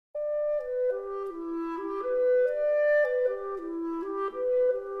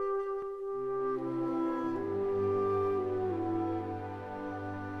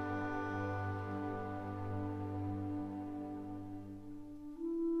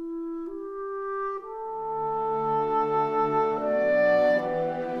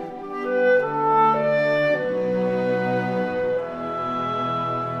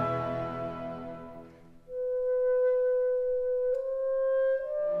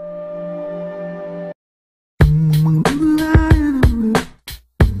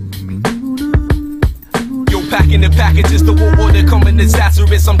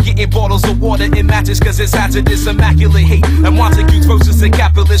happiness. I'm getting bottles of water and matches cause it's hazardous. Immaculate hate and Montague's versus a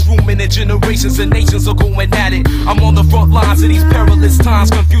capitalist. Ruling generations and nations are going at it. I'm on the front lines of these perilous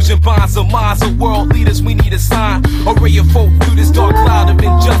times. Confusion binds the minds of world leaders. We need a sign. A ray of hope through this dark cloud of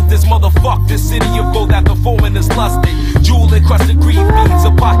injustice. Motherfuck this city of gold that the foreigners lusted. Jewel encrusted greed means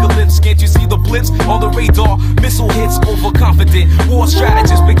apocalypse. Can't you see the blips on the radar? Missile hits overconfident. War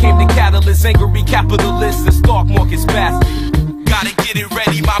strategists became the catalyst. Angry capitalists, the stock market's bastard. Gotta get it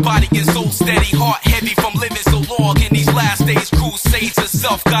ready, my body is so steady. Heart heavy from living so long in these last days. Crusades of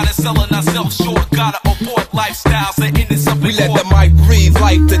self, gotta selling ourselves short. Gotta abort lifestyles that end in something. We let the mic breathe,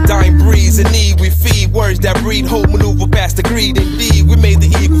 like the dime breeze. In need we feed words that breed hope, maneuver past the greed. Indeed, we made the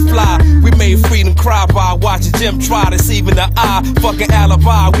eagle fly. We made freedom cry by watching Jim try deceiving the eye. Fucking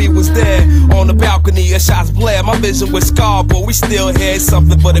alibi, we was there on the balcony, a shots blare. My vision was scarred, but we still had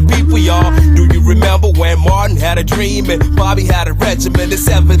something for the people, y'all. Do you remember when Martin had a dream and Bobby had a regiment? It's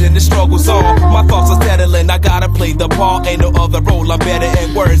evident the struggle's on. My thoughts are settling, I gotta play the ball. Ain't no other role, I'm better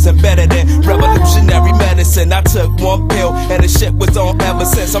at words and better than revolutionary medicine. I took one pill and the shit was on ever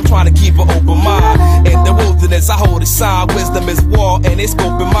since. I'm trying to keep an open mind. In the wilderness, I hold a sign. Wisdom is war and it's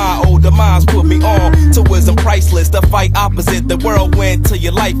scoping my older minds. Put me on to wisdom priceless. The fight opposite the whirlwind till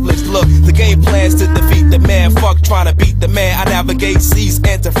you're lifeless. Look, the game plans to defeat the man. Fuck trying to beat the man. I navigate seas,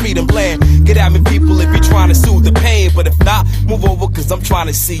 enter freedom land. Get at me people if you're trying to soothe the pain. But if not, move over cause I'm trying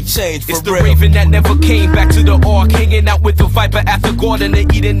to see change for real. It's the raven that never came back to the ark. Hanging out with the viper at the garden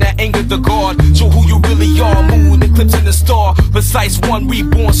and eating that anger the guard. Show who you really are. Moon eclipsing the star. Precise one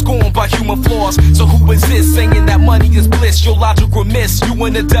reborn, scorned by human flaws. So who is this saying that money is bliss? Your logical miss. You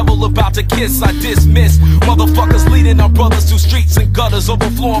and the devil about to kiss. I dismiss motherfuckers leading our brothers through streets and gutters,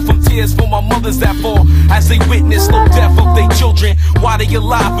 overflowing from tears for my mothers that fall as they witness slow death of their children while they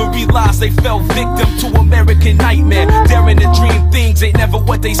alive and realize they fell victim to American nightmare. Daring to dream things ain't never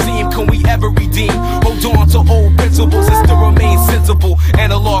what they seem. Can we ever redeem? Hold on to old principles and still remain sensible.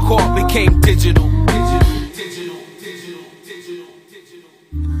 Analog heart became digital.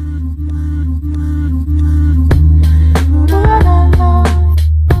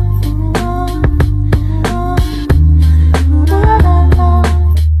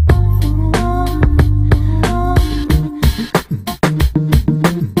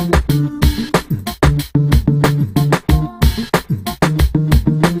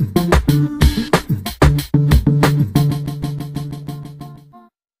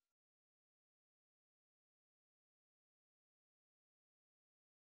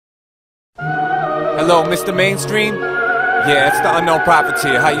 Hello, Mr. Mainstream? Yeah, it's the Unknown Prophets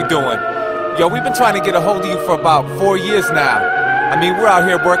here. How you doing? Yo, we've been trying to get a hold of you for about 4 years now. I mean, we're out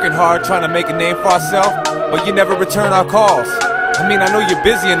here working hard trying to make a name for ourselves, but you never return our calls. I mean, I know you're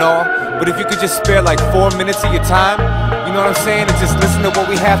busy and all, but if you could just spare like 4 minutes of your time, you know what I'm saying, and just listen to what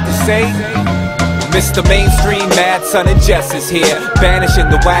we have to say. Mr. Mainstream, Mad Son and Jess is here,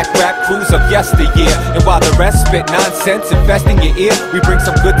 banishing the whack rap crews of yesteryear. And while the rest spit nonsense infesting your ear, we bring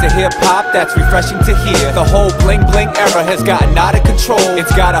some good to hip-hop that's refreshing to hear. The whole bling-bling era has gotten out of control.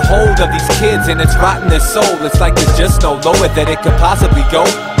 It's got a hold of these kids and it's rotting their soul. It's like there's just no lower that it could possibly go.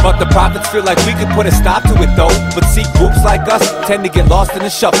 But the prophets feel like we could put a stop to it though. But see, groups like us tend to get lost in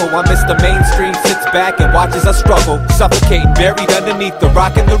the shuffle, while Mr. Mainstream sits back and watches us struggle, suffocating, buried underneath the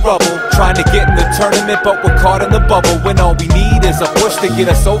rock and the rubble, trying to get in the tournament, but we're caught in the bubble. When all we need is a push to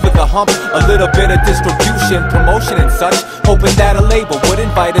get us over the hump, a little bit of distribution, promotion and such, hoping that a label would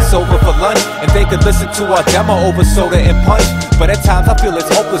invite us over for lunch and they could listen to our demo over soda and punch. But at times I feel it's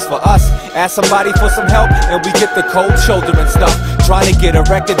hopeless for us. Ask somebody for some help and we get the cold shoulder and stuff. Trying to get a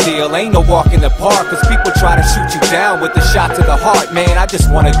record deal ain't no walk in the park, cause people try to shoot you down with a shot to the heart. Man, I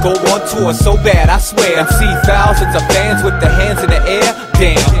just wanna go on tour so bad, I swear, and see thousands of fans with their hands in the air.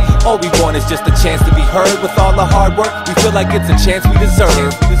 Damn, all we want is just a chance to be heard. With all the hard work, we feel like it's a chance we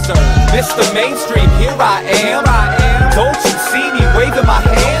deserve. Mr. Mainstream, here I am. Don't you see me waving my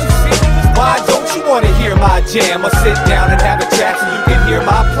hands? Why don't you wanna hear my jam? Or sit down and have a chat so you can hear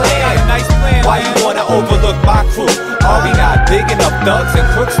my plan? Why you wanna overlook my crew? Are we not big enough thugs and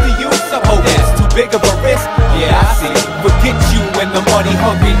crooks to you? Oh, it's too big of a risk? Yeah, I see. Forget you and the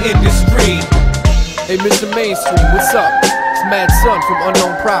money-hungry industry. Hey, Mr. Mainstream, what's up? It's Mad Son from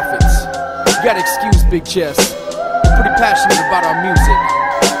Unknown Prophets. You gotta excuse Big Chest. We're pretty passionate about our music.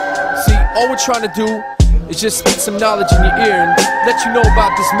 See, all we're trying to do is just spit some knowledge in your ear and let you know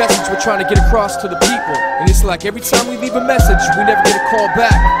about this message we're trying to get across to the people. And it's like every time we leave a message, we never get a call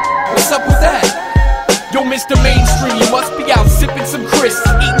back. What's up with that? Yo, Mr. Mainstream, you must be out sipping some crisps,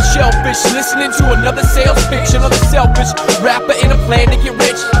 eating shellfish, listening to another sales pitch, another selfish rapper in a plan to get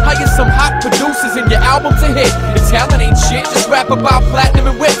rich. Hire some hot producers and your album's a hit. The talent ain't shit, just rap about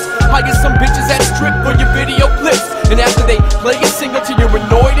platinum and hire some bitches that strip for your video clips. And after they play a single till you're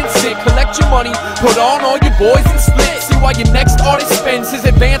annoyed and sick, collect your money, put on all your boys and split. See why your next artist spends his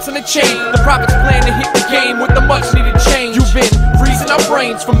advance on the chain. The prophets plan to hit the game with the much needed change. You've been freezing our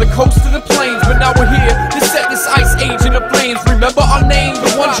brains from the coast to the plains, but now we're here to set this ice age in the flames. Remember our name,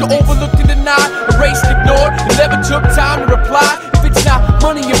 the ones you overlooked and denied, erased, ignored, and never took time to reply. If it's not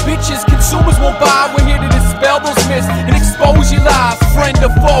money and bitches, consumers won't buy. We're here to dispel those myths and expose your lies. Friend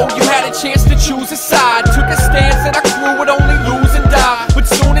or foe, you had a chance to choose a side. Took a stance and our crew would only lose and die. But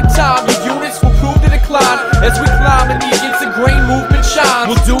soon in time, your units will prove to decline. As we climb and the against the grain movement shines,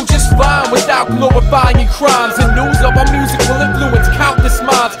 we'll do just fine without glorifying crimes. And news of our music will influence countless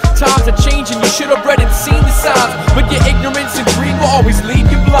minds. Times are changing, you should have read and seen the signs, but your ignorance and greed will always leave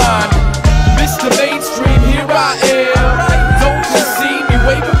you blind. Mr. Mainstream, here I am. Don't you see me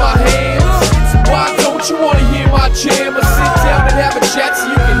waving my hands? Why don't you wanna hear my jam? Or sit down and have a chat so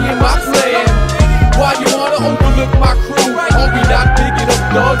you can hear my plan? Why you wanna overlook my crew? Are we not big enough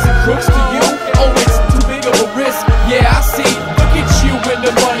thugs and crooks to you? Oh, it's too big of a risk. Yeah, I see. Look at you in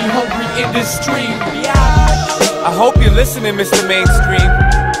the money-hungry industry. I hope you're listening, Mr. Mainstream.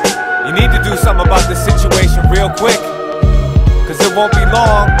 You need to do something about this situation real quick, cause it won't be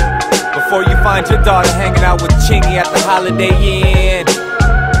long before you find your daughter hanging out with Chingy at the Holiday Inn.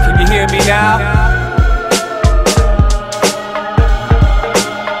 Can you hear me now?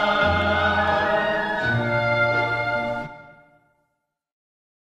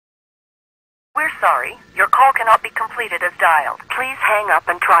 We're sorry. Your call cannot be completed as dialed. Please hang up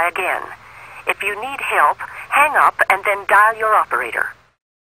and try again. If you need help, hang up and then dial your operator.